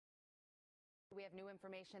we have new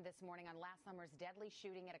information this morning on last summer's deadly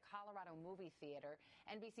shooting at a Colorado movie theater.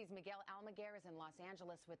 NBC's Miguel Almaguer is in Los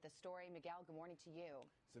Angeles with the story. Miguel, good morning to you.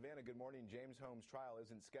 Savannah, good morning. James Holmes' trial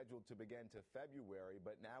isn't scheduled to begin to February,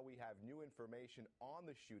 but now we have new information on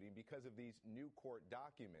the shooting because of these new court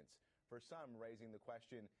documents. For some, raising the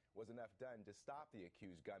question, was enough done to stop the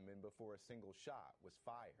accused gunman before a single shot was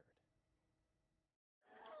fired?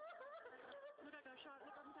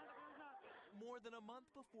 More than a month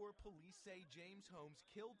before police say James Holmes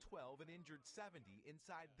killed 12 and injured 70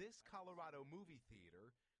 inside this Colorado movie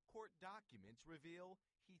theater, court documents reveal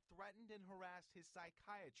he threatened and harassed his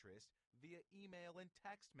psychiatrist via email and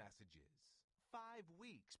text messages. 5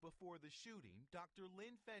 weeks before the shooting, Dr.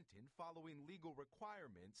 Lynn Fenton, following legal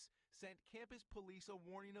requirements, sent campus police a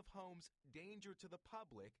warning of Holmes' danger to the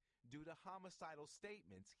public due to homicidal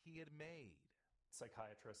statements he had made.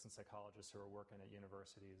 Psychiatrists and psychologists who are working at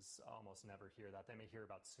universities almost never hear that. They may hear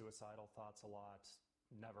about suicidal thoughts a lot,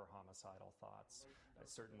 never homicidal thoughts. I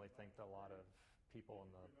certainly think that a lot of people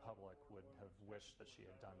in the public would have wished that she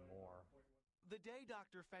had done more. The day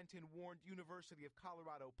Dr. Fenton warned University of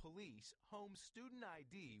Colorado police, Holmes' student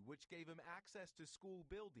ID, which gave him access to school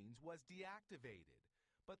buildings, was deactivated.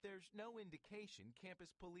 But there's no indication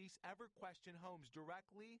campus police ever questioned Holmes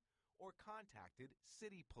directly or contacted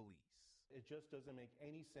city police. It just doesn't make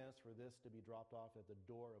any sense for this to be dropped off at the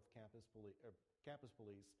door of campus police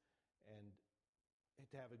and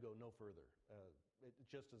to have it go no further. It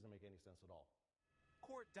just doesn't make any sense at all.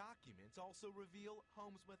 Court documents also reveal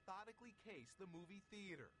Holmes methodically cased the movie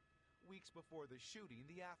theater. Weeks before the shooting,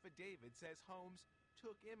 the affidavit says Holmes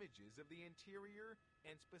took images of the interior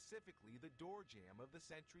and specifically the door jamb of the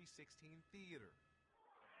Century 16 theater.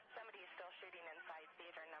 Somebody is still shooting inside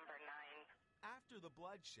theater number 9. After the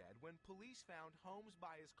bloodshed, when police found Holmes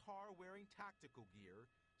by his car wearing tactical gear,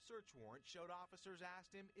 search warrants showed officers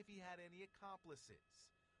asked him if he had any accomplices.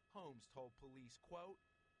 Holmes told police, quote,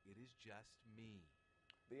 "It is just me."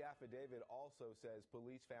 The affidavit also says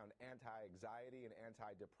police found anti-anxiety and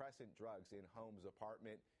antidepressant drugs in Holmes'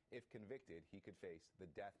 apartment. If convicted, he could face the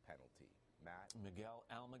death penalty. Matt? Miguel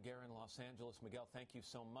Almaguer in Los Angeles. Miguel, thank you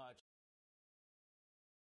so much.